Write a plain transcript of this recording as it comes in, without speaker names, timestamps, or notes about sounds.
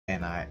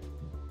and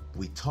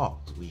we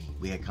talked,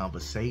 we had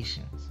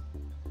conversations,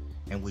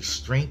 and we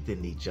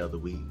strengthened each other.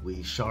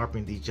 We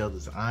sharpened each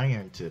other's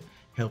iron to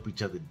help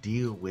each other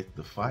deal with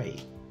the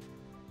fight,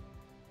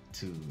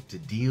 to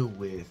deal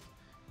with,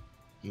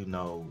 you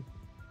know,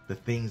 the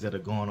things that are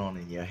going on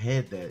in your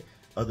head that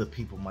other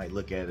people might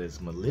look at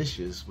as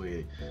malicious,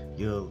 where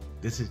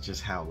this is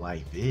just how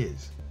life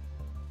is.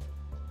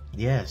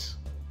 Yes,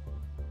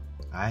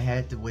 I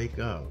had to wake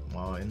up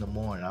in the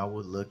morning. I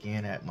would look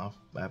in at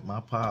my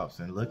pops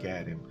and look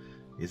at him.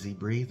 Is he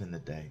breathing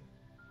today?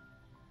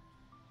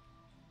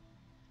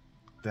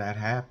 That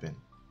happened.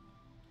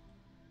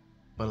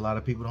 But a lot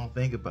of people don't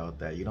think about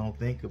that. You don't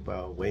think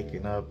about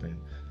waking up and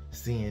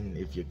seeing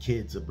if your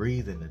kids are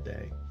breathing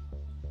today.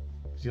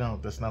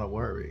 That's not a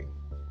worry.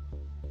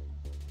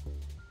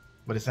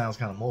 But it sounds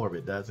kind of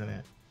morbid, doesn't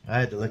it? I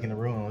had to look in the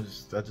room. I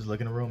just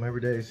look in the room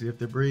every day to see if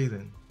they're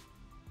breathing.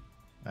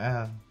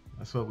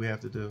 That's what we have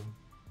to do.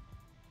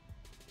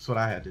 That's what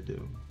I had to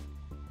do.